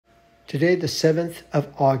Today, the 7th of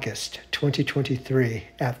August, 2023,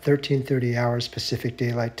 at 13:30 hours Pacific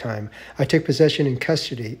Daylight Time, I took possession and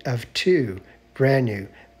custody of two brand new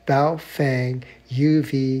Baofeng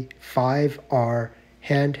UV5R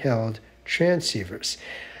handheld transceivers.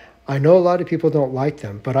 I know a lot of people don't like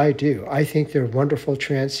them, but I do. I think they're wonderful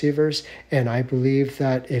transceivers, and I believe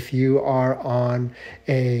that if you are on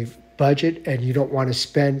a budget and you don't want to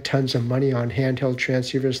spend tons of money on handheld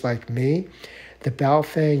transceivers like me, the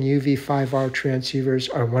Baofeng UV5R transceivers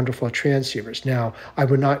are wonderful transceivers. Now, I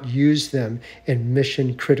would not use them in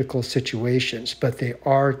mission critical situations, but they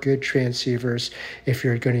are good transceivers if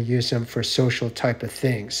you're going to use them for social type of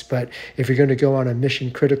things. But if you're going to go on a mission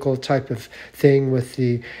critical type of thing with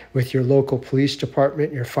your local police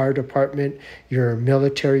department, your fire department, your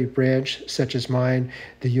military branch, such as mine,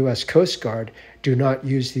 the U.S. Coast Guard, do not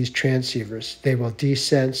use these transceivers. They will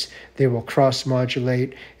desense, they will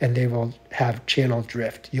cross-modulate, and they will have channel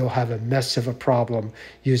drift. You'll have a mess of a problem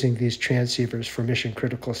using these transceivers for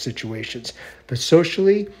mission-critical situations. But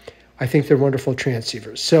socially, I think they're wonderful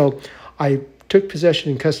transceivers. So I took possession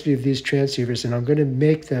and custody of these transceivers, and I'm going to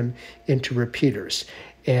make them into repeaters.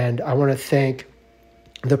 And I want to thank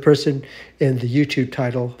the person in the YouTube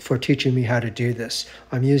title for teaching me how to do this.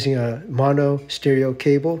 I'm using a mono stereo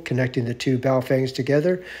cable connecting the two Baofengs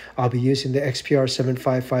together. I'll be using the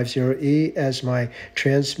XPR7550E as my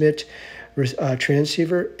transmit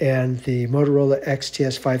transceiver and the Motorola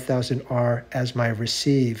XTS5000R as my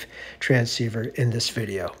receive transceiver in this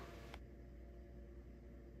video.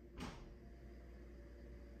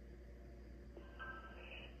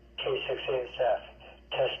 K6ASF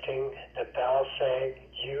testing the Baofeng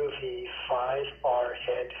UV5R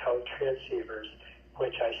handheld transceivers,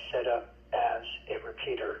 which I set up as a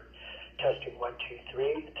repeater. Testing 1, 2,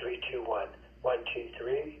 3, 3, 2, 1. 1, 2,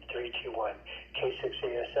 3, 3, 2, 1.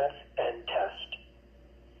 K6ASF and test.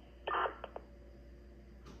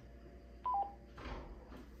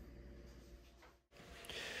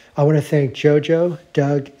 I want to thank Jojo,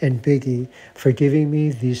 Doug, and Biggie for giving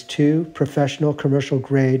me these two professional commercial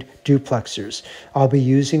grade duplexers. I'll be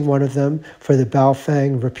using one of them for the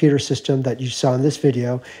Baofeng repeater system that you saw in this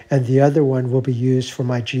video, and the other one will be used for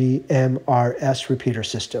my GMRS repeater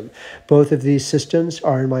system. Both of these systems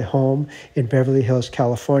are in my home in Beverly Hills,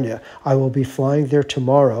 California. I will be flying there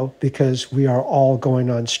tomorrow because we are all going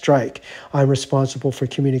on strike. I'm responsible for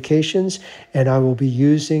communications, and I will be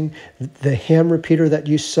using the ham repeater that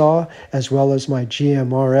you saw as well as my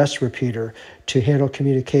GMRS repeater to handle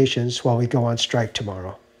communications while we go on strike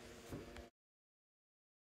tomorrow.